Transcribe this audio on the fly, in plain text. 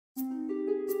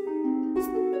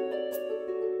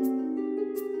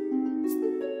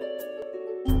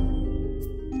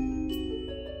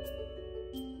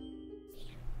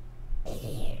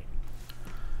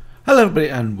Hello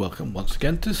everybody and welcome once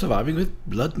again to Surviving with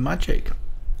BloodMagic.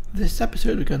 This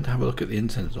episode we're going to have a look at the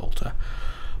Incense altar.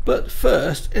 But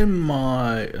first, in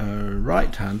my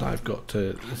right hand I've got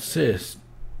the Seer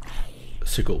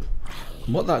Sigil.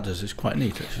 And what that does is quite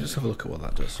neat actually. Let's have a look at what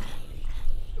that does.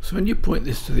 So when you point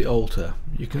this to the altar,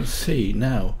 you can see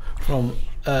now from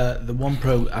the One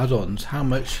Pro add-ons how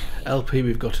much LP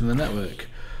we've got in the network.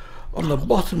 On the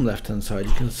bottom left hand side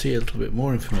you can see a little bit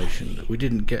more information that we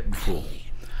didn't get before.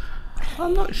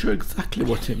 I'm not sure exactly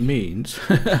what it means.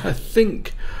 I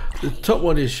think the top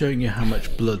one is showing you how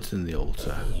much blood's in the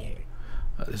altar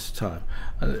at this time,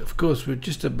 and of course we're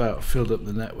just about filled up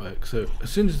the network, so as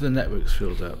soon as the network's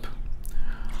filled up,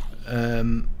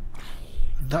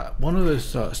 that one of those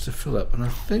starts to fill up, and I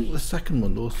think the second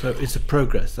one also is the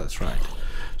progress. That's right,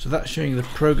 so that's showing the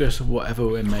progress of whatever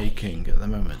we're making at the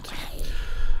moment.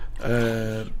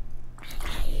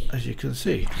 As you can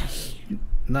see,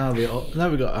 now we've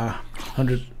got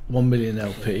 1 million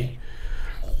LP,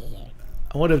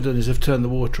 and what I've done is I've turned the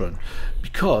water on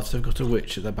because I've got a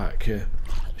witch at the back here.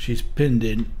 She's pinned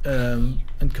in and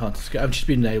can't escape, and she's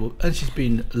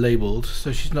been labelled,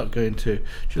 so she's not going to.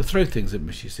 She'll throw things at me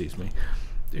if she sees me,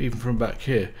 even from back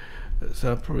here.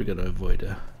 So I'm probably going to avoid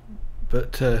her.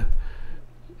 But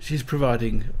she's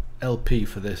providing LP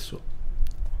for this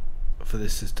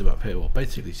system up here. Well,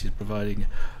 basically she's providing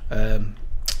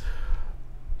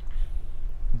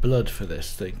blood for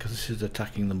this thing, because this is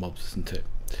attacking the mobs, isn't it?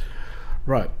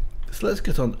 Right, so let's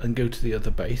get on and go to the other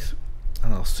base,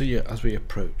 and I'll see you as we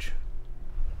approach.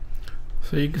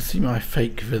 So you can see my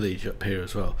fake village up here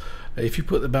as well. If you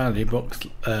put the boundary box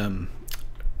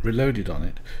reloaded on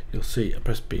it, you'll see I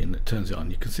press B and it turns it on.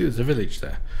 You can see there's a village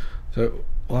there, so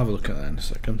we'll have a look at that in a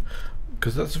second,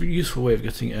 because that's a useful way of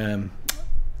getting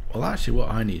well, actually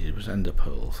what I needed was ender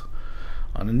pearls,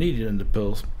 and I needed ender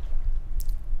pearls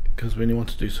because when you want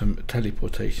to do some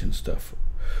teleportation stuff.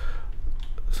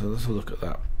 So let's have a look at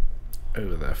that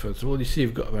over there. First of all, you see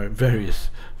you've got various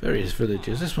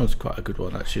villages. This one's quite a good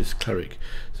one actually. It's cleric,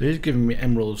 so he's giving me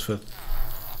emeralds for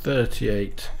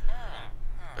 38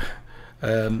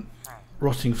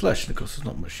 rotting flesh, and of course there's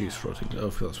not much use for rotting. Oh,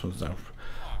 this one's now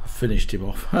finished him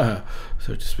off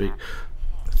so to speak.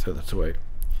 Throw that away.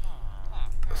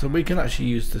 So we can actually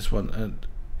use this one, and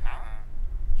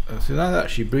so that's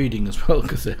actually breeding as well,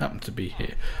 because they happen to be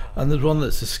here. And there's one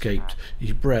that's escaped.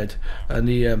 He's bred, and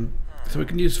he so we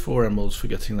can use 4 emeralds for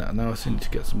getting that. And now I still need to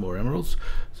get some more emeralds.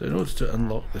 So in order to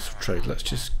unlock this trade, let's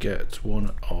just get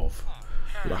one of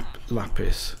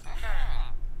lapis,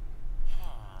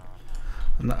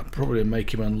 and that'll probably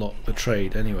make him unlock the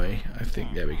trade anyway. I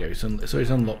think there we go. So he's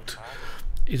unlocked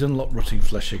rotting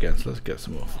flesh again. So let's get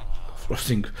some more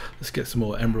let's get some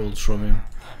more emeralds from him.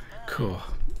 Cool.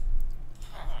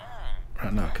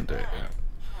 Right, now I can do it, yeah.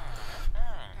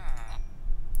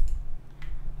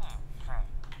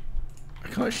 I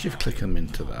can't shift click them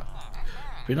into that.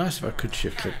 It'd be nice if I could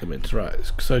shift click them into,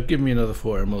 right, so give me another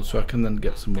 4 emeralds so I can then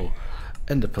get some more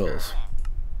ender pearls.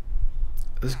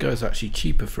 This guy's actually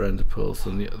cheaper for ender pearls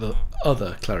than the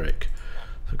other cleric.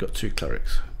 So I've got 2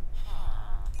 clerics.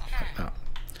 Like that.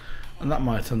 And that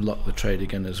might unlock the trade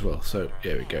again as well. So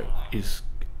here we go. He's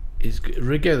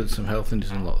regathered some health and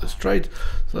he's unlocked this trade.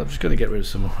 So I'm just going to get rid of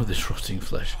some more of this rotting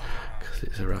flesh, because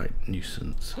it's a right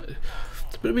nuisance.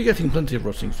 But we're getting plenty of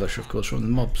rotting flesh, of course, from the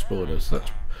mob spawners. So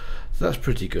that's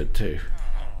pretty good too.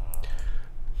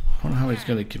 I wonder how he's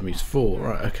going to give me 4.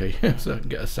 Right, okay. So I can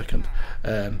get a second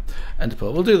ender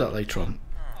pearl. We'll do that later on.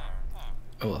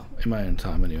 Oh well, in my own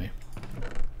time anyway.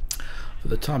 For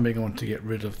the time being, I want to get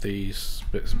rid of these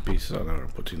bits and pieces. I know I'm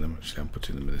putting them. Actually, I'm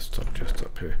putting them in this top chest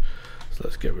up here. So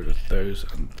let's get rid of those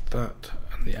and that,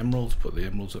 and the emeralds. Put the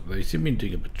emeralds up there. You see me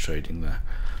doing a bit of trading there.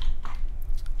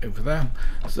 Over there.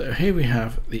 So here we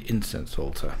have the incense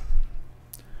altar,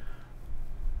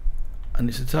 and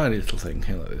it's a tiny little thing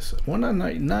here like this.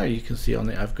 Now you can see on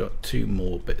it I've got 2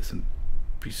 more bits and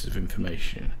pieces of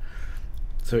information.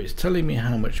 So it's telling me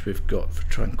how much we've got for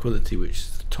tranquility, which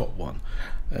is the top one.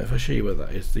 If I show you where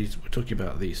that is, we're talking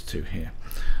about these 2 here,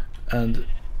 and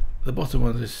the bottom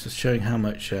one is showing how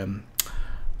much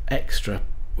extra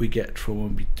we get from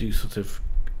when we do sort of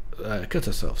cut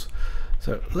ourselves.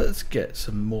 So let's get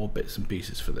some more bits and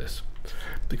pieces for this,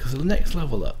 because the next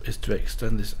level up is to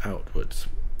extend this outwards.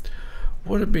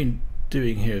 What I've been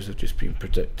doing here is I've just been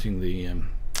protecting the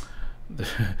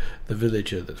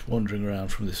villager that's wandering around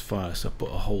from this fire, so I put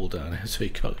a hole down here so he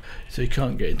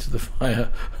can't get into the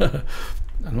fire.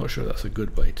 I'm not sure that's a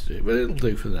good way to do it, but it'll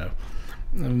do for now.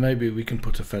 And maybe we can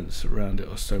put a fence around it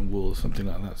or stone wall or something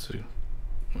like that, so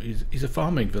He's a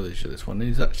farming villager, this one, and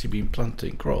he's actually been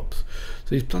planting crops.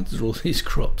 So he's planted all these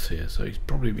crops here, so he's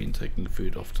probably been taking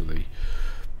food off to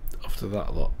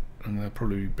that lot, and they'll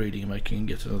probably be breeding and making and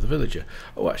get another villager.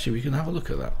 Oh, actually, we can have a look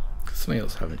at that. Something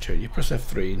else I haven't shown you. Press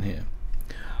F3 in here.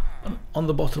 On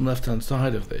the bottom left hand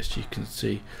side of this, you can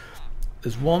see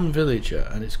there's one villager,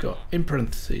 and it's got in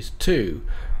parentheses 2,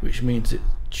 which means it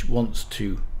wants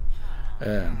to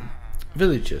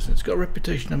villagers, and it's got a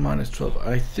reputation of -12.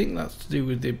 I think that's to do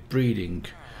with the breeding.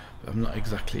 I'm not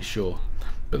exactly sure,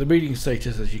 but the breeding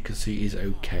status, as you can see, is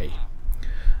okay.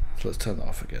 So let's turn that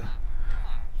off again.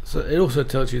 So it also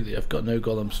tells you that I've got no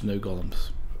golems.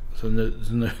 So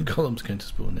there's no golems going to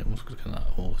spawn in. Let's look at that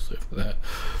horse over there.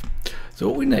 So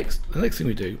what the next thing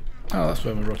we do, that's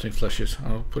where my rotting flesh is.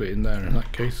 I'll put it in there in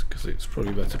that case, because it's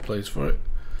probably a better place for it.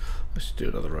 Let's do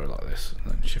another row like this,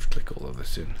 and then shift click all of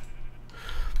this in.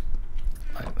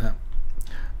 Like that.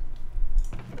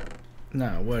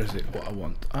 Now, where is it? What I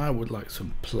want? I would like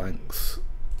some planks.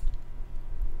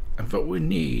 And what we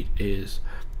need is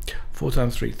 4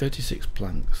 times 3, 36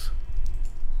 planks.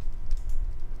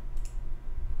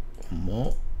 One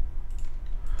more.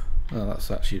 Well, that's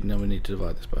actually, no, we need to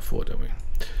divide this by 4, don't we?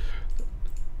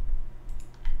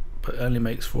 But it only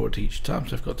makes 4 at each time,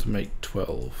 so I've got to make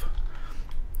 12.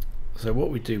 So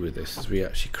what we do with this is we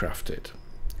actually craft it.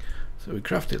 So we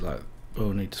craft it like,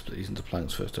 oh, I need to split these into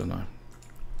planks first, don't I?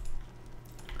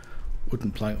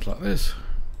 Wooden planks like this.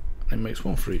 It makes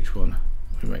 1 for each one.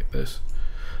 We make this.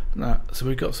 Now, so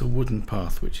we've got some wooden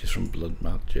path, which is from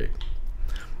BloodMagic.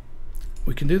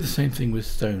 We can do the same thing with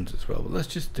stones as well, but let's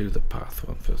just do the path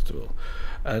one first of all.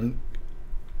 And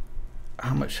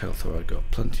how much health have I got?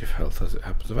 Plenty of health as it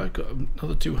happens. Have I got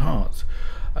another 2 hearts?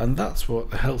 And that's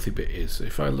what the healthy bit is.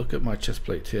 If I look at my chest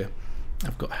plate here,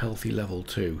 I've got healthy level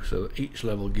 2, so each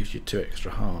level gives you 2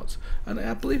 extra hearts, and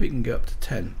I believe it can go up to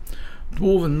 10.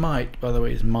 Dwarven Might, by the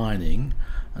way, is mining,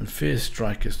 and Fierce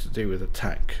Strike is to do with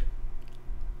attack.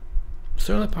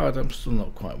 Solar Powered, I'm still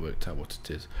not quite worked out what it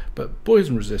is, but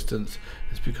Poison Resistance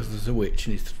is because there's a witch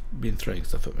and he's been throwing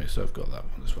stuff at me, so I've got that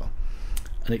one as well.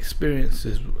 And experience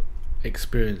is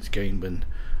experience gained when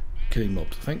killing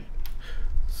mobs, I think.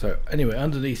 So anyway,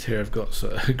 underneath here I've got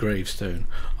a gravestone.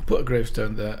 I put a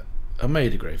gravestone there. I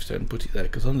made a gravestone, put it there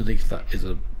because underneath that is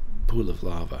a pool of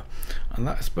lava, and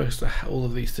that's supposed to, all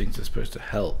of these things are supposed to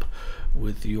help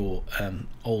with your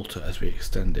altar as we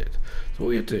extend it. So what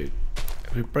we do,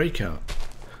 we break out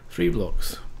 3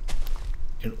 blocks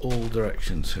in all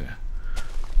directions here.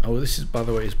 Oh, this is, by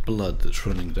the way, is blood that's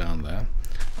running down there,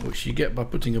 which you get by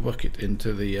putting a bucket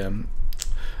into the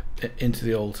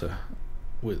altar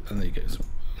with, and then you get some,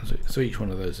 so each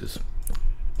one of those is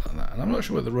like that. And I'm not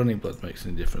sure whether running blood makes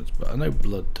any difference, but I know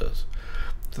blood does.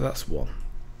 So that's one.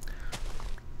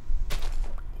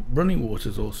 Running water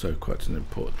is also quite an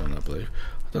important one, I believe.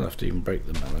 I don't have to even break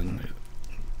the melon.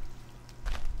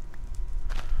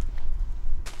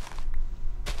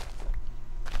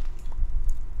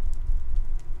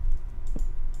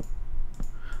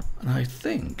 And I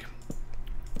think,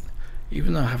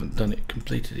 even though I haven't done it,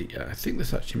 completed it yet, I think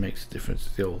this actually makes a difference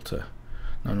to the altar.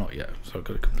 No, not yet, so I've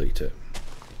got to complete it.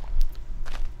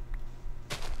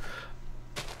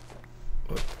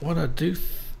 But what I do,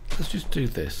 let's just do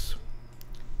this.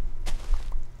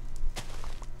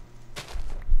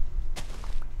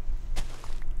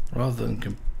 Rather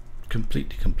than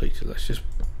completely complete it, let's just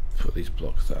put these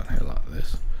blocks down here like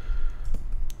this.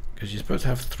 Because you're supposed to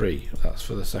have 3, that's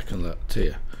for the second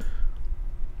tier.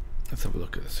 Let's have a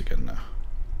look at this again now.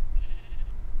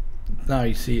 Now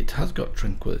you see it has got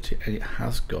tranquility and it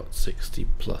has got 60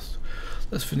 plus.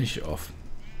 Let's finish it off.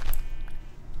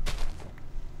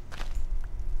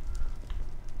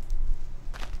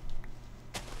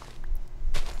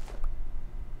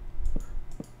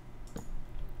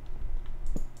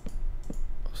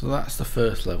 So that's the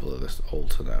first level of this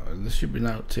altar now, and this should be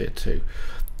now tier 2.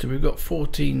 So we've got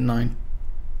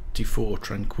 1494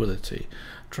 tranquility.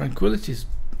 Tranquility is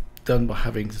done by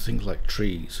having things like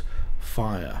trees,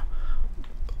 fire,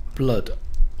 blood,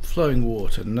 flowing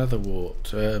water, nether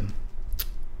wart,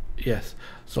 yes,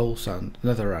 soul sand,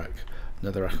 netherrack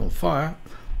on fire,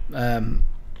 and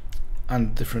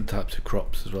different types of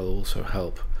crops as well also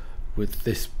help with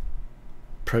this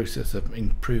process of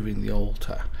improving the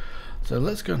altar. So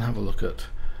let's go and have a look at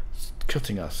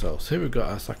cutting ourselves. Here we've got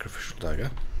our sacrificial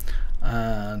dagger,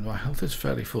 and my health is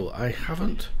fairly full. I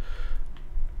haven't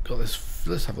got this.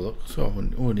 Let's have a look. So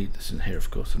we'll need this in here, of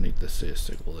course. I need the Seer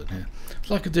Sigil in here. It's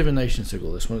like a divination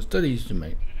sigil, this one. It's dead easy to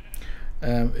make.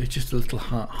 It's just a little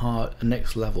hard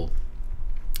next level.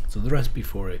 So the recipe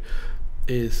for it,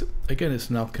 is, again, it's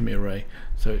an alchemy array,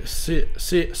 so it's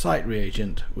site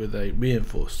reagent with a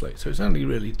reinforced slate, so it's only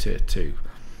really tier 2.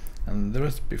 And the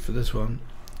recipe for this one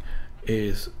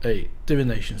is a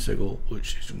divination sigil,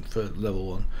 which is for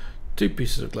level 1, 2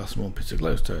 pieces of glass and 1 piece of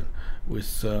glowstone with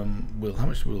some will. How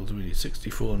much will do we need?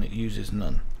 64, and it uses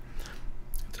none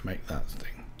to make that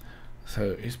thing.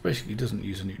 So it basically doesn't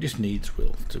use any, it just needs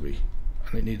will to be,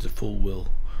 and it needs a full will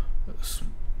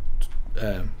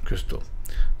crystal.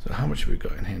 So how much have we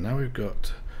got in here? Now we've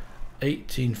got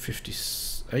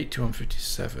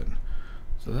 8157.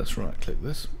 So let's right click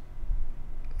this.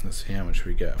 Let's see how much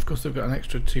we get. Of course they've got an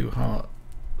extra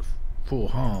 4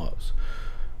 hearts.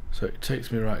 So it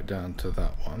takes me right down to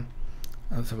that one.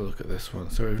 Let's have a look at this one.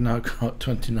 So we've now got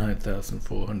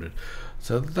 29,400.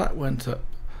 So that went up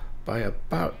by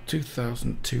about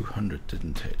 2,200,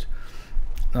 didn't it?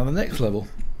 Now the next level,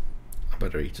 I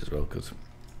better eat as well because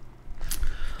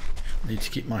I need to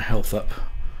keep my health up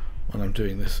when I'm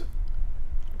doing this,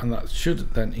 and that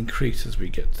should then increase as we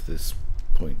get to this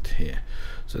point here.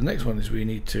 So the next one is we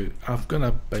need to, I've got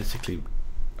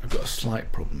a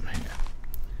slight problem here.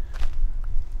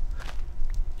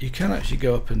 You can actually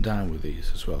go up and down with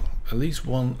these as well. At least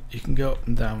one, you can go up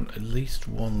and down at least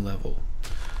one level.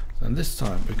 And this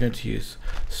time we're going to use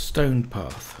stone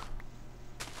path.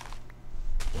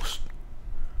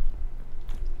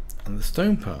 And the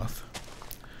stone path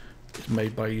is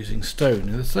made by using stone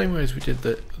in the same way as we did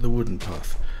the wooden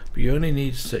path. But you only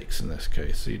need 6 in this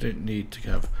case, so you don't need to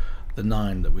have the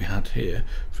 9 that we had here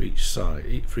for each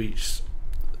side, for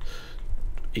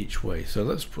each way. So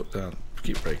let's put down,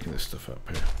 keep breaking this stuff up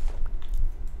here.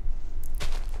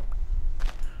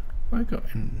 I got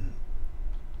in.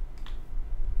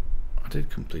 I did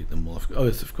complete them all. Oh,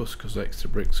 it's of course because of extra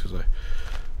bricks, because I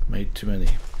made too many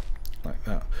like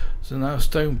that. So now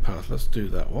stone path. Let's do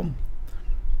that one.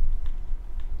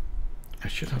 I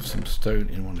should have some stone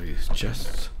in one of these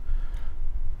chests.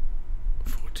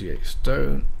 48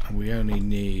 stone, and we only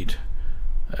need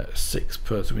 6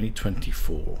 per, so we need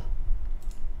 24.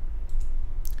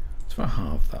 So if I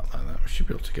halve that like that, we should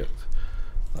be able to get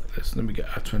like this, and then we get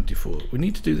our 24. We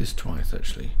need to do this twice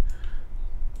actually,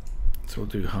 so we'll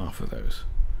do half of those.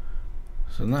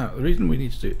 So now the reason we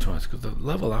need to do it twice, because the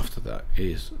level after that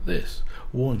is this,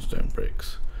 worn stone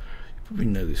bricks. You probably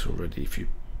know this already if you've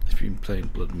been playing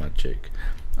BloodMagic.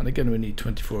 And again, we need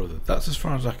 24 of them. That's as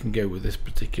far as I can go with this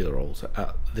particular altar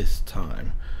at this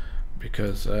time,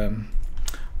 because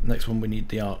next one we need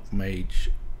the Archmage.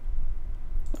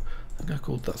 I think I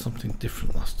called that something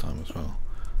different last time as well.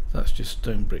 That's just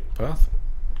stone brick path.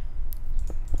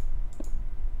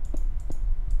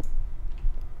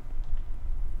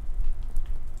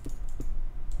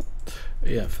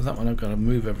 Yeah, for that one I've got to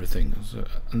move everything, so,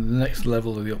 and the next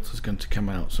level of the altar is going to come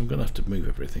out, so I'm going to have to move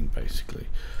everything basically.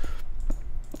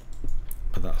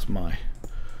 But that's my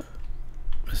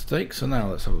mistake. So now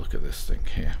let's have a look at this thing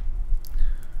here.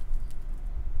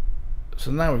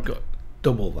 So now we've got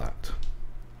double that,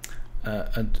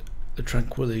 and the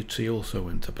tranquility also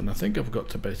went up, and I think I've got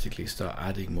to basically start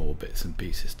adding more bits and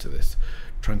pieces to this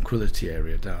tranquility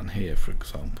area down here, for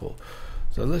example.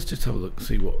 So let's just have a look and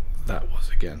see what that was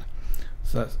again.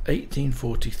 So that's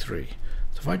 1843.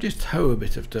 So if I just hoe a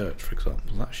bit of dirt, for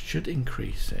example, that should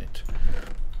increase it.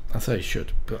 I say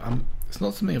should, but it's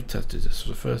not something I've tested. This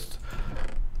was the first.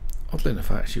 Oddly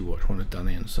enough, I actually watched one of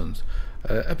Danny and Son's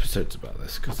episodes about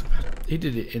this, because he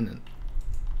did it in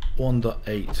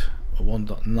 1.8 or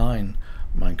 1.9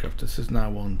 Minecraft. This is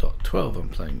now 1.12 I'm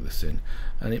playing this in,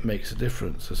 and it makes a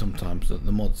difference. So sometimes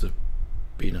the mods have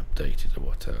been updated or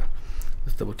whatever.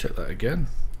 Let's double check that again.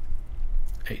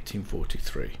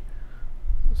 1843.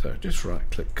 So just right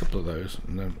click a couple of those,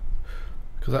 and then,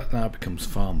 because that now becomes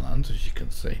farmland, as you can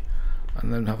see,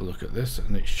 and then have a look at this,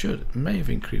 and it may have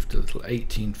increased a little,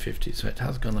 1850, so it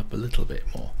has gone up a little bit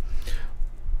more.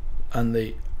 And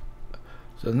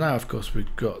so now of course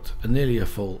we've got nearly a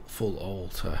full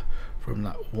altar from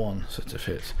that one set of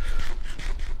hits.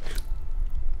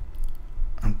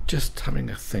 I'm just having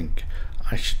a think.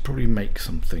 I should probably make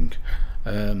something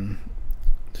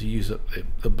to use up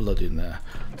the blood in there.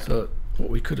 So what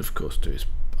we could of course do is,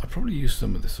 I'll probably use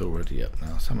some of this already up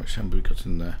now. So how much have we got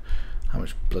in there? How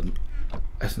much blood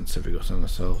essence have we got on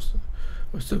ourselves?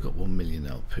 We've still got 1 million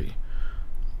LP.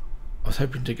 I was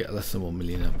hoping to get less than 1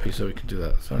 million LP so we can do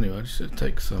that. So anyway, I just going to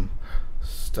take some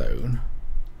stone.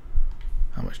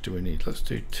 How much do we need? Let's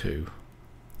do 2.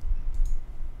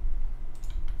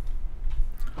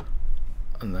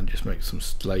 And then just make some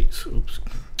slates. Oops.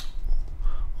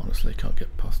 Honestly, can't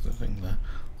get past the thing there.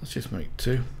 Let's just make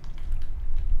 2.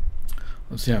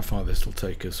 Let's see how far this will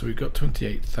take us. So we've got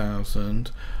 28,000.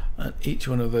 and each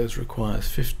one of those requires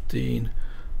 15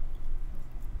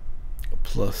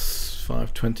 plus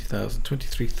 5, 20,000,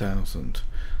 23,000.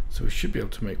 So we should be able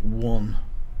to make one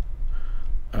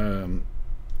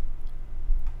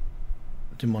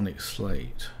demonic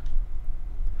slate.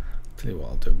 Tell you what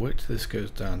I'll do, wait till this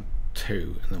goes down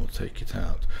 2 and then we'll take it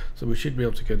out. So we should be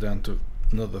able to go down to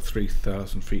another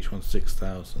 3,000 for each one,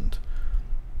 6,000.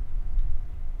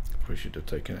 We should have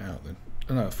taken it out then.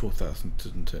 Oh no, 4,000,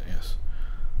 didn't it? Yes.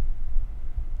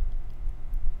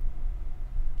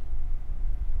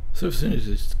 So as soon as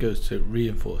this goes to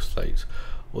reinforce slates,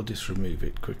 we'll just remove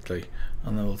it quickly,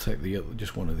 and then we'll take the other,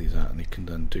 just one of these out, and it can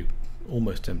then do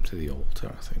almost empty the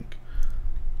altar, I think.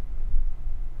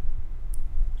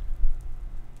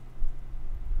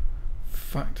 In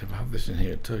fact, if I have this in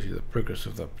here, it tells you the progress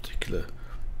of that particular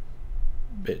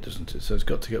bit, doesn't it? So it's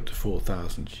got to get up to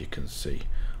 4,000, as you can see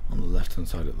on the left hand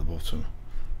side at the bottom,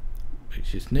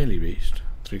 which is nearly reached,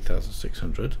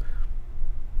 3,600.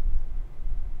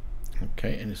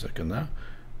 Okay, in a second now.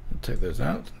 I'll take those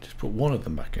out, just put one of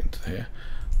them back into here,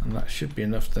 and that should be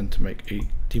enough then to make a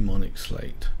demonic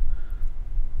slate.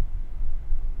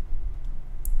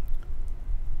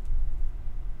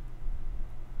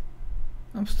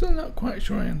 I'm still not quite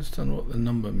sure I understand what the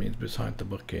number means beside the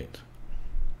bucket.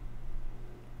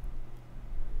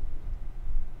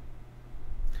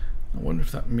 I wonder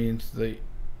if that means the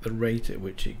rate at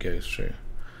which it goes through.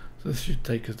 So this should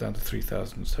take us down to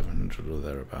 3,700 or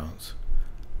thereabouts.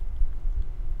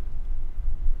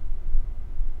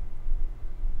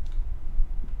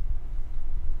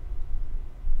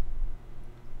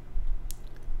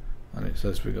 And it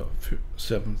says we've got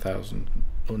 7,000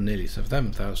 or nearly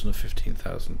 7,000 or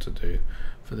 15,000 to do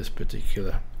for this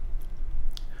particular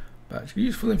batch.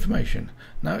 Useful information.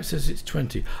 Now it says it's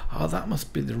 20. Oh, that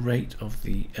must be the rate of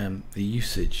the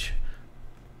usage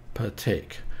per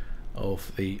tick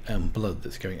of the blood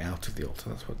that's going out of the altar.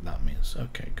 That's what that means.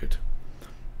 Okay, good.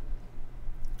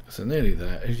 So nearly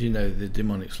there. As you know, the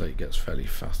demonic slate gets fairly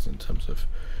fast in terms of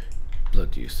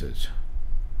blood usage.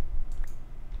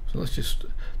 So let's just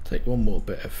take one more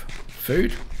bit of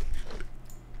food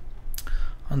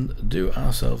and do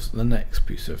ourselves the next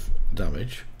piece of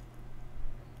damage,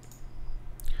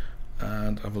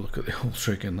 and have a look at the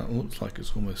altar again. That looks like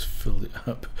it's almost filled it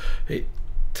up. It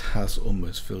has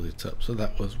almost filled it up. So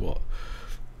that was what,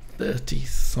 30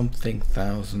 something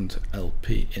thousand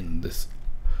LP in this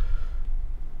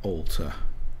altar,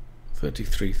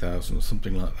 33,000 or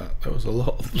something like that. That was a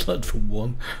lot of blood for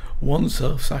one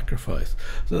self-sacrifice.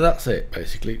 So that's it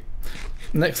basically.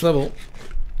 Next level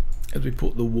is we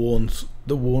put the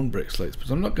worn brick slates, but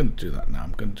I'm not going to do that now.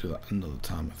 I'm going to do that another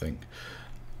time, I think.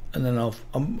 And then I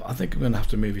think I'm going to have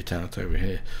to move it out over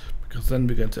here, because then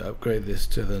we're going to upgrade this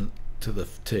to the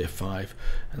tier 5,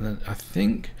 and then I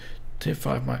think tier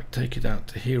 5 might take it out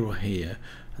to here or here,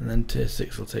 and then tier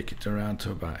 6 will take it around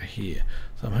to about here.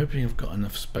 So I'm hoping I've got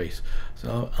enough space.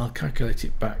 So I'll calculate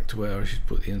it back to where I should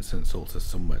put the incense altar,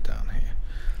 somewhere down here.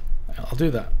 I'll do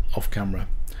that off camera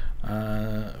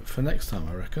for next time,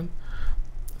 I reckon.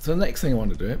 So the next thing I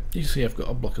want to do, you see I've got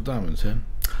a block of diamonds here.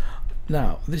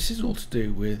 Now this is all to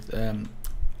do with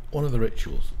one of the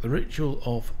rituals, the ritual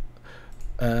of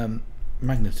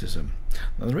magnetism.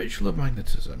 Now the ritual of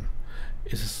magnetism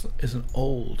is an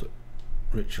old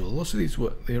ritual. Lots of these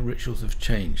the rituals have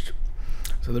changed.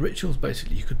 So the rituals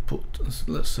basically you could put,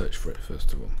 let's search for it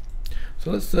first of all.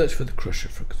 So let's search for the crusher,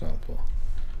 for example,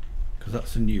 because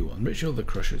that's a new one. Ritual of the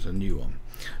crusher is a new one.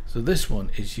 So this one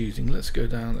is using, let's go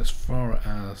down as far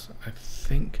as, I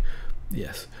think,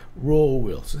 yes, raw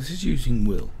will. So this is using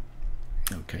will.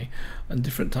 Okay, and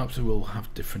different types of will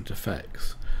have different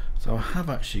effects. So I have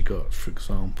actually got, for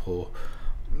example,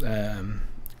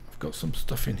 I've got some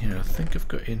stuff in here. I think I've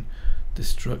got in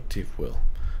destructive will.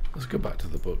 Let's go back to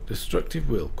the book. Destructive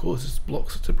will causes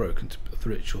blocks that are broken to the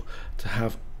ritual to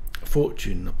have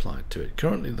fortune applied to it.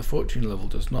 Currently the fortune level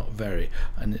does not vary,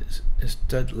 and it's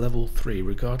instead level 3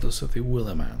 regardless of the will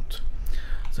amount.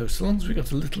 So as long as we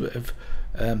got a little bit of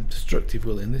destructive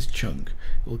will in this chunk,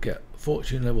 we'll get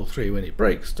fortune level 3 when it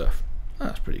breaks stuff.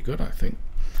 That's pretty good, I think.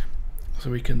 So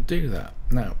we can do that.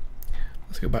 Now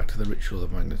let's go back to the ritual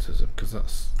of magnetism, because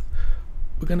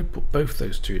we're going to put both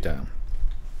those two down.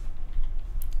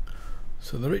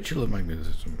 So the ritual of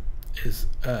magnetism is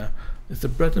the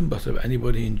bread and butter of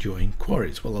anybody enjoying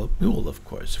quarries. Well, we all love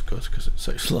quarries, of course, because it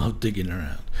saves a lot of digging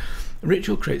around. The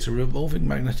ritual creates a revolving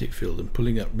magnetic field and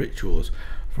pulling up rituals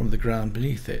from the ground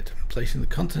beneath it, placing the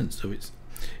contents of it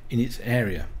in its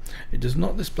area. It does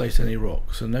not displace any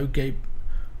rock, so no gaping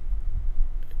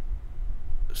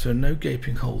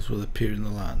holes will appear in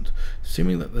the land,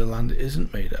 assuming that the land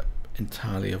isn't made up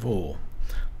entirely of ore.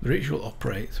 The ritual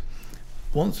operates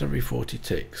once every 40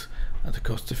 ticks at a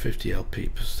cost of 50 LP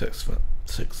per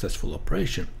successful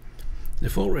operation. The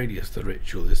default radius of the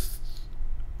ritual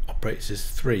operates as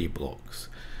 3 blocks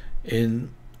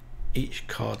in each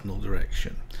cardinal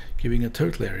direction, giving a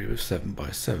total area of 7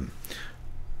 by 7.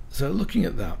 So looking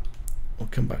at that, we'll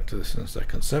come back to this in a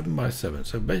second. 7 by 7.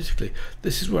 So basically,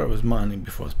 this is where I was mining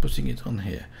before I was putting it on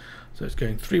here. So it's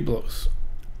going 3 blocks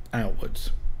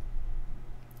outwards.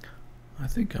 I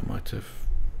think I might have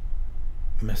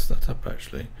messed that up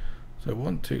actually. So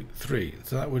 1, 2, 3.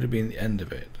 So that would have been the end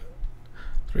of it.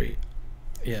 3.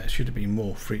 Yeah, it should have been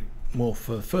more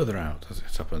further out as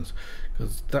it happens,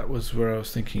 because that was where I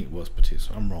was thinking it was, but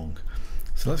I'm wrong.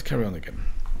 So let's carry on again.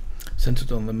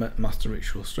 Centered on the Master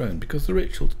Ritual Stone, because the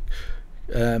ritual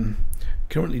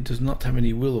currently does not have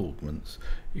any will augments,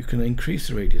 you can increase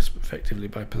the radius effectively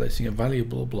by placing a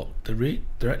valuable block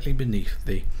directly beneath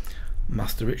the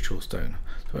Master Ritual Stone.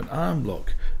 So an iron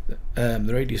block,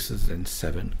 the radius is then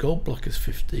 7, gold block is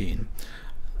 15,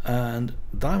 and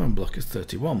diamond block is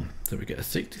 31. So we get a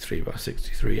 63 by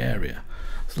 63 area.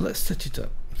 So let's set it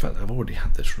up. In fact, I've already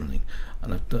had this running,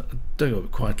 and I've dug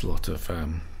up quite a lot of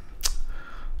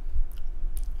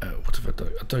what have I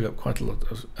dug? I dug up quite a lot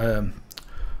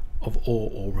of ore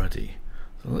already.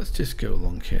 So let's just go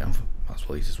along here. Might as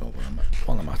well eat as well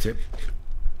while I'm at it.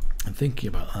 And thinking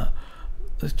about that,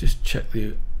 let's just check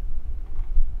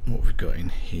what we've got in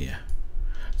here.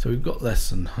 So we've got less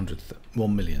than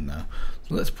 1 million now.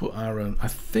 So let's put our own.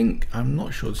 I'm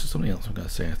not sure. This is something else I'm going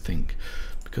to say. I think,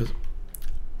 because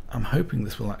I'm hoping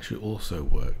this will actually also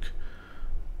work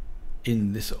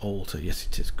in this altar. Yes,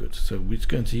 it is good. So we're just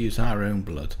going to use our own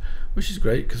blood, which is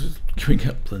great because we're giving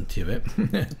up plenty of it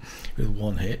with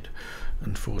 1 hit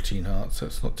and 14 hearts. So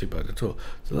it's not too bad at all.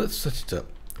 So let's set it up.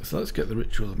 So let's get the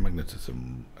ritual of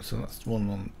magnetism. So that's one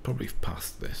on probably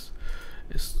past this.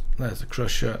 There's the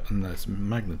crusher and there's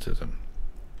magnetism.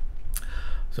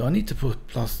 So I need to put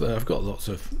plus. I've got lots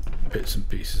of bits and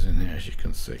pieces in here, as you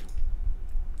can see.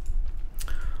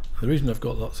 The reason I've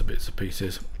got lots of bits and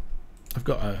pieces, I've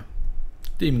got a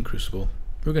demon crucible.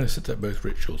 We're going to set up both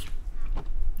rituals.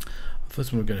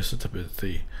 First one we're going to set up is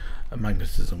the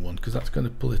magnetism one, because that's going to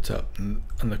pull it up, and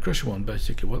the crusher one,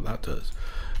 basically what that does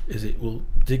is it will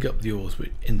dig up the ores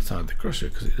inside the crusher,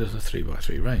 because it does a 3 by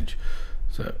 3 range.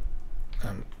 So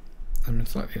I'm in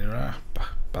slightly in a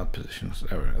bad position. So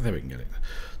there we can get it.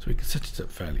 So we can set it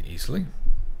up fairly easily,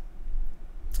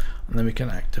 and then we can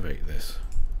activate this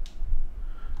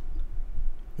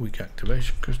weak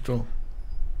activation crystal.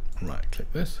 Right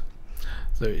click this,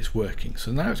 so it's working.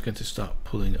 So now it's going to start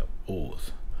pulling up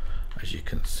ores, as you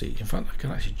can see. In fact, I can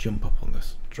actually jump up on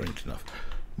this. Strange enough,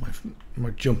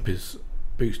 my jump is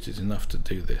boosted enough to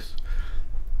do this.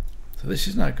 So this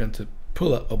is now going to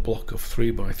pull up a block of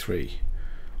 3 by 3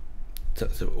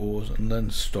 sets of ores and then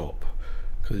stop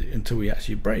until we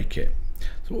actually break it.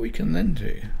 So what we can then do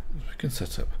is we can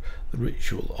set up the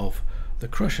ritual of the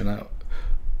crusher. Now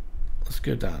let's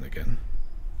go down again.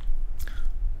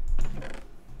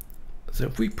 So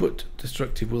if we put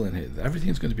destructive will in here,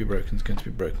 everything's going to be broken. It's going to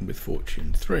be broken with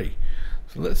fortune 3.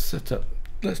 So let's check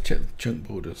the chunk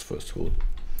borders first of all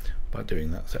by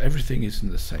doing that. So everything is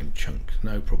in the same chunk,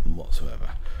 no problem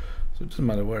whatsoever. So it doesn't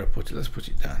matter where I put it. Let's put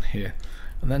it down here,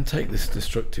 and then take this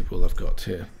destructive will I've got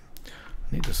here.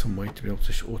 I need some way to be able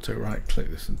to auto right click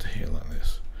this into here like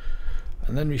this,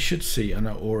 and then we should see on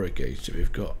our aura gauge that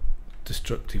we've got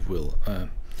destructive will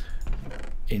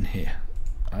in here.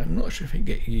 I'm not sure if it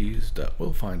gets used up.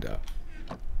 We'll find out.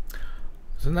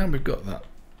 So now we've got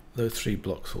those 3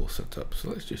 blocks all set up. So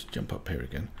let's just jump up here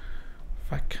again.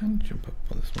 If I can jump up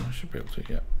on this one, I should be able to.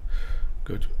 Yeah,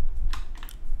 good.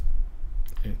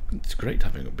 It's great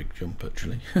having a big jump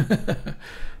actually.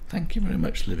 Thank you very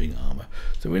much, living armor.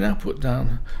 So we now put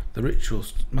down the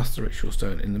Master Ritual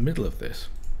Stone in the middle of this,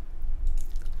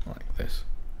 like this.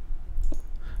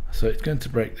 So it's going to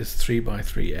break this 3 by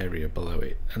 3 area below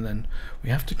it, and then we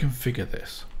have to configure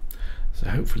this. So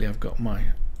hopefully I've got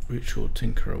my Ritual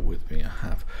Tinkerer with me. I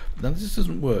have. But now this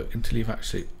doesn't work until you've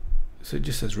actually. So it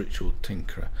just says Ritual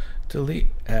Tinkerer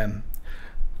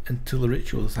until the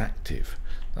ritual is active.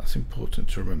 That's important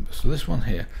to remember. So this one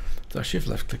here, if I shift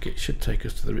left click, it should take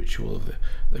us to the ritual of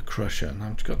the crusher, and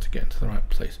I've got to get into the right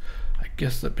place. I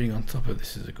guess that being on top of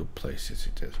this is a good place. Yes,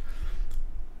 it is.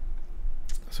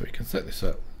 So we can set this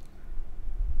up.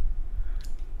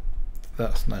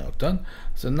 That's now done.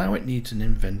 So now it needs an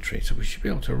inventory, so we should be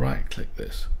able to right click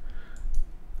this,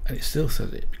 and it still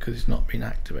says it because it's not been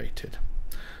activated.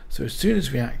 So as soon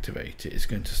as we activate it, it's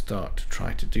going to start to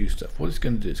try to do stuff. What it's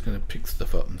going to do is it's going to pick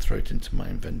stuff up and throw it into my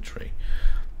inventory.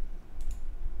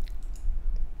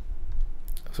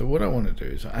 So what I want to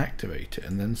do is activate it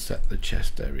and then set the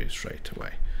chest area straight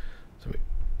away. So we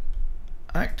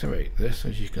activate this,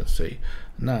 as you can see.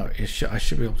 Now I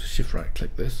should be able to shift right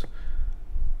click this.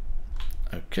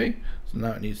 Okay, so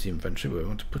now it needs the inventory where we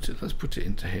want to put it. Let's put it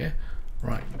into here.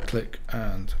 Right click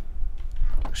and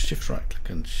shift right click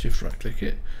and shift right click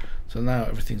it. So now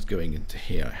everything's going into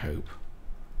here, I hope.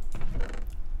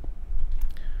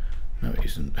 No, it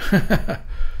isn't.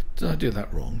 Did I do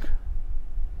that wrong?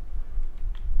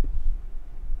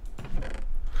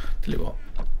 Tell you what,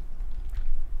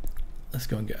 let's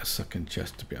go and get a second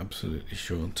chest to be absolutely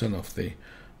sure, and turn off the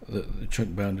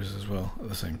chunk boundaries as well at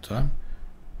the same time.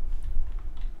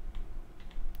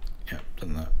 Yeah,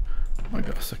 done that. I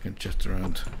got a second chest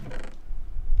around.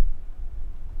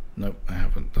 Nope, I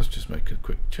haven't. Let's just make a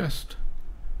quick chest.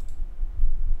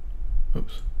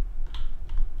 Oops,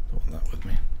 don't want that with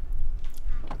me.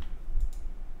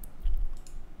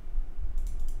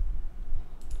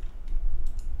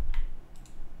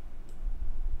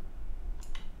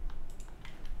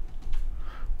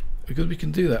 Because we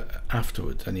can do that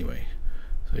afterwards anyway.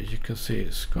 So as you can see,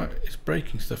 it's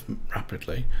breaking stuff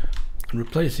rapidly and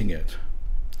replacing it.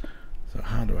 So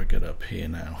how do I get up here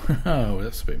now? Oh,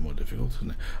 that's a bit more difficult,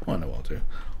 isn't it? Oh, I know what I'll do.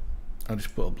 I'll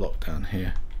just put a block down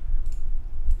here.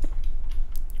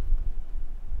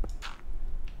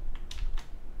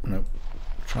 Nope.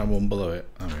 Try one below it.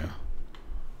 There we are.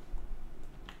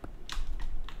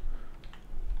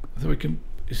 So we can,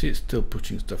 you see, it's still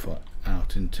pushing stuff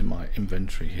out into my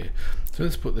inventory here. So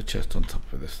let's put the chest on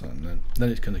top of this, and then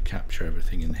it's going to capture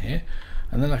everything in here,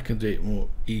 and then I can do it more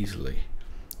easily.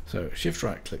 So shift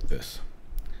right click this.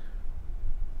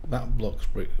 That blocks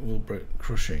will break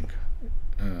crushing.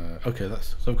 Okay,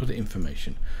 that's so I've got the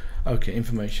information. Okay,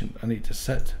 information. I need to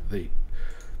set the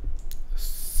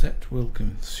set will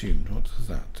consumed. What does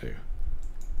that do?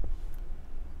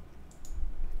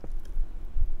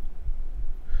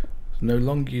 No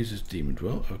longer uses demon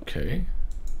will. Okay.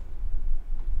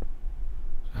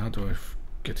 So how do I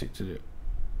get it to do it?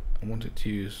 I want it to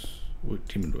use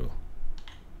demon will.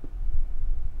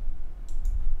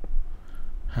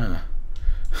 Huh.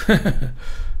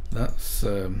 That's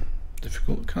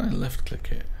difficult. Can I left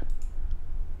click it?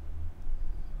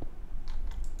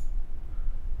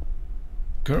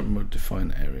 Current mode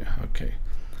define area. Okay.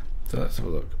 So let's have a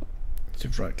look.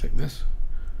 Shift right click this.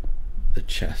 The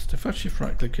chest. If I shift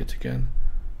right click it again,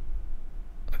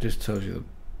 it just tells you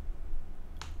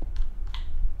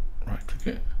right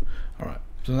click it. Alright,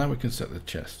 so now we can set the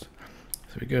chest.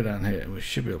 So we go down here and we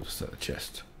should be able to set the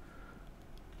chest.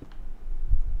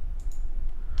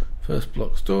 First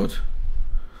block stored.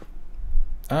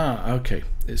 Ah, okay,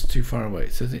 it's too far away.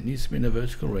 It says it needs to be in a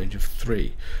vertical range of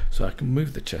 3, so I can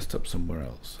move the chest up somewhere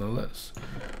else. So let's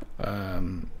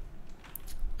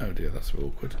oh dear, that's a bit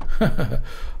awkward.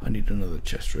 I need another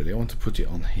chest really. I want to put it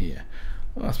on here.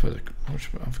 Well, I suppose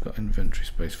I've got inventory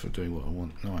space for doing what I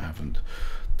want. No, I haven't.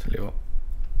 Tell you what,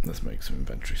 let's make some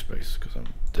inventory space because I'm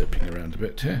dipping around a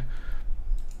bit here.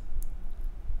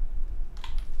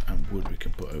 And wood we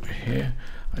can put over here.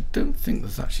 I don't think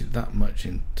there's actually that much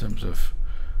in terms of.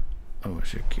 Oh, I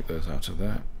should keep those out of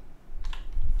there.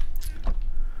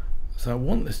 So I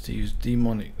want this to use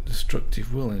demonic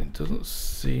destructive will, and it doesn't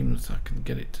seem that I can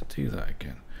get it to do that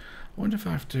again. I wonder if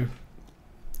I have to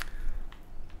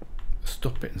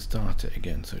stop it and start it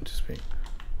again, so to speak.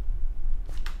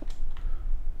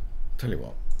 Tell you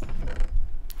what,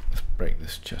 let's break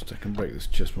this chest. I can break this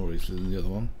chest more easily than the other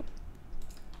one.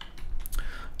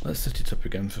 Let's set it up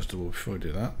again first of all before I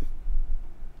do that.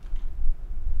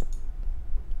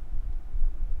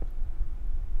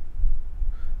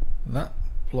 That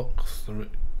blocks the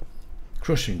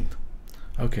crushing.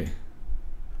 Okay.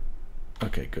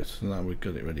 Okay, good. So now we've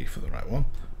got it ready for the right one.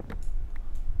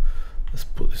 Let's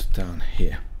put this down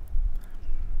here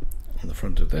on the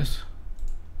front of this.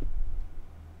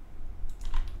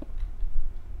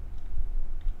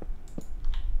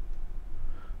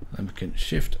 Then we can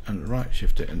shift and right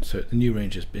shift it, and so the new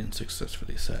range has been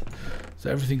successfully set. So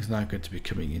everything's now going to be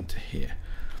coming into here.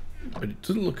 But it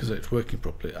doesn't look as though it's working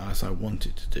properly as I want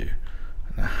it to do.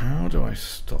 Now how do I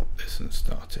stop this and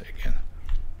start it again?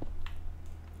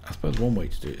 I suppose one way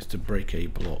to do it is to break a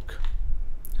block.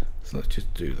 So let's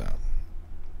just do that.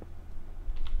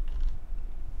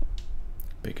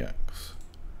 Pickaxe.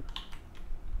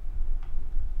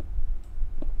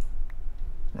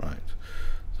 Right.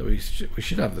 So we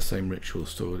should have the same ritual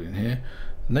stored in here.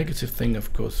 The negative thing,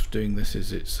 of course, of doing this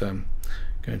is it's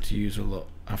going to use a lot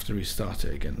after we start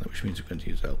it again, which means we're going to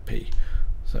use LP.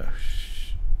 So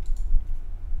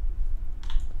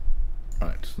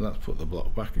right, so let's put the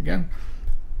block back again.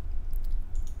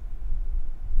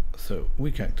 So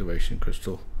weak activation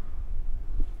crystal.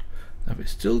 Now if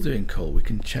it's still doing coal, we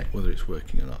can check whether it's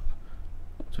working or not.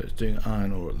 So it's doing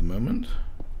iron ore at the moment.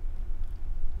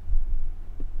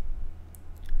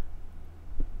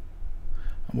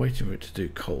 I'm waiting for it to do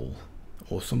coal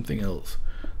or something else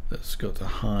that's got a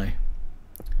high.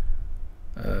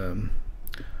 Another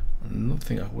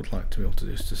thing I would like to be able to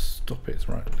do is to stop it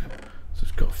right now. So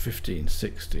it's got 15,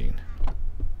 16,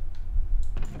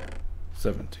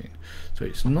 17. So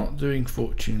it's not doing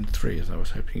fortune 3 as I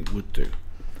was hoping it would do.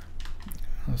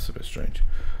 That's a bit strange.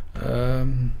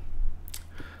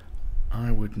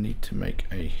 I would need to make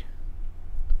a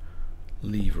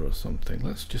lever or something.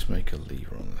 Let's just make a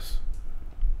lever on this.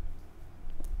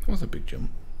 That was a big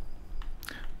jump.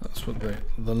 That's what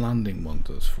the landing one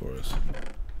does for us.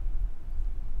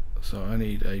 So I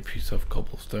need a piece of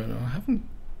cobblestone. I haven't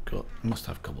got. I must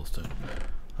have cobblestone.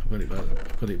 I've got it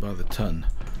by the ton.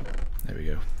 There we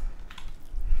go.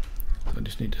 So I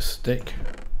just need a stick.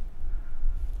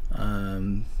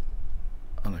 And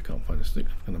I can't find a stick.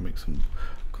 I'm going to make some.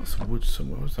 I've got some wood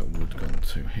somewhere. Where's that wood gone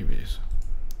to? Here it is.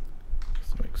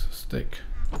 This makes a stick.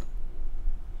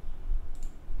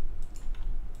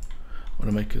 What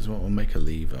I make is what I'll make a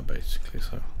lever basically.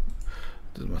 So it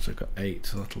doesn't matter. I've got 8,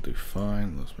 so that'll do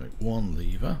fine. Let's make 1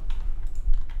 lever,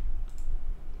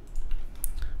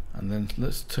 and then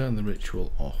let's turn the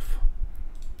ritual off.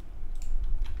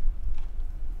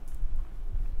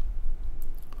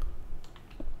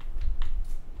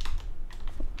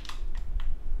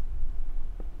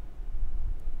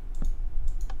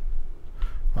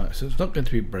 Right, so it's not going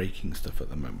to be breaking stuff at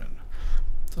the moment.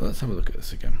 So let's have a look at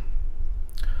this again.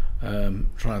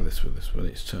 Try this with this when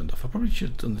it's turned off. I probably should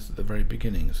have done this at the very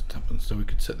beginning as it happens, so we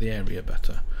could set the area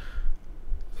better.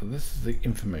 So this is the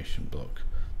information block.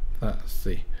 That's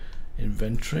the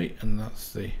inventory, and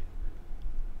that's the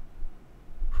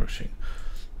crushing.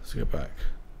 Let's go back.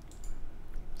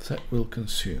 Set will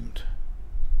consumed.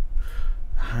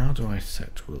 How do I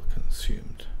set will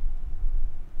consumed?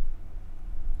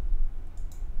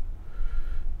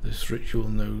 This ritual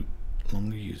no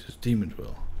longer uses demon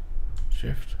will.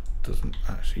 Shift doesn't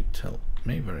actually tell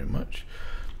me very much.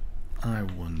 I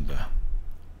wonder.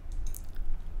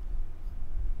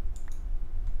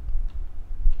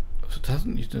 So it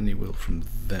hasn't used any will from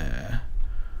there.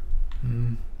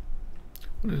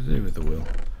 What does it do with the will?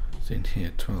 It's in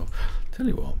here, 12. Tell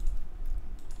you what.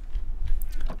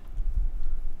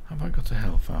 Have I got a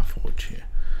hellfire forge here?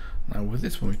 Now with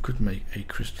this one we could make a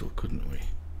crystal, couldn't we?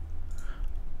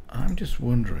 I'm just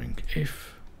wondering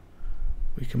if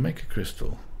we can make a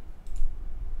crystal.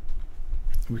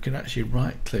 We can actually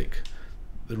right click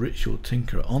the ritual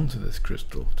tinker onto this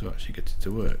crystal to actually get it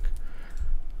to work.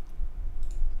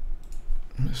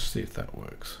 Let's see if that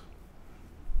works.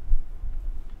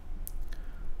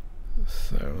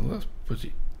 So let's put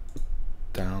it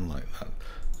down like that.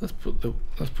 Let's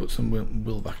put some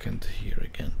will back into here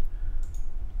again,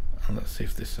 and let's see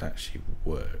if this actually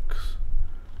works.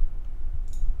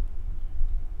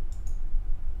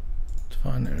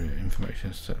 Define area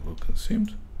information set will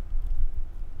consumed.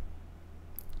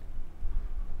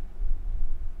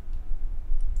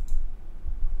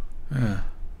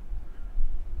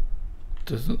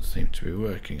 Doesn't seem to be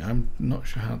working. I'm not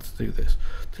sure how to do this.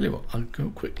 Tell you what, I'll go a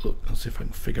quick look and see if I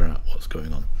can figure out what's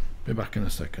going on. Be back in a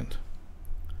second.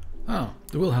 Ah,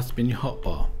 the will has to be in your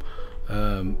hotbar.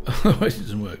 Otherwise it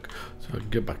doesn't work. So if I can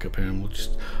get back up here and we'll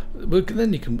just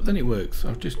then it works.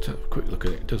 I'll just have a quick look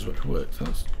at it. It does work. So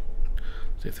let's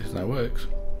see if this now works.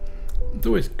 It's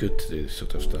always good to do this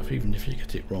sort of stuff, even if you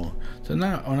get it wrong. So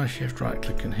now when I shift right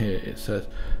click in here, it says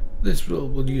this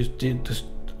will use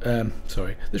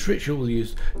this ritual will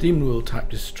use demon will type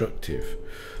destructive.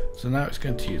 So now it's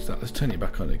going to use that. Let's turn it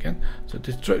back on again. So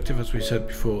destructive, as we said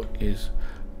before, is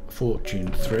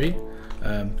fortune 3. Go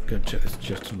and check this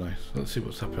chest tonight. So let's see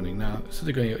what's happening now. So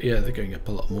they're going up, yeah, they're going up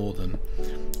a lot more than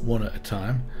one at a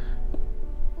time.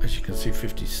 As you can see,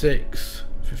 56,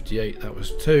 58, that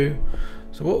was 2.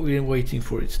 So what we've been waiting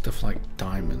for is stuff like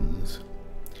diamonds.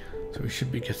 So we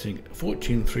should be getting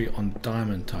fortune 3 on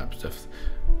diamond type stuff.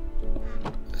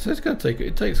 So it's going to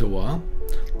it takes a while.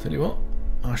 Tell you what,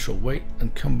 I shall wait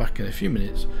and come back in a few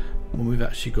minutes when we've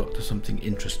actually got to something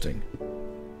interesting.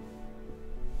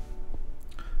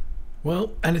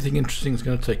 Well, anything interesting is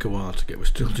going to take a while to get. We're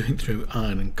still doing through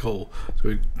iron and coal, so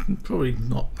we're probably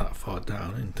not that far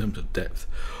down in terms of depth.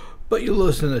 But you'll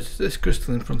also notice this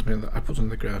crystal in front of me that I put on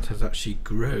the ground has actually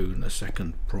grown a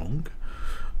second prong.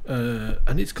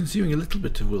 And it's consuming a little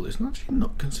bit of will. It's actually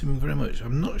not consuming very much.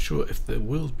 I'm not sure if the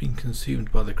will's been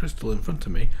consumed by the crystal in front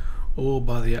of me or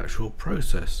by the actual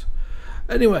process.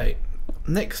 Anyway,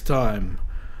 next time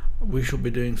we shall be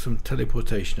doing some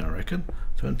teleportation, I reckon.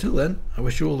 So until then, I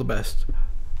wish you all the best.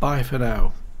 Bye for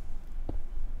now.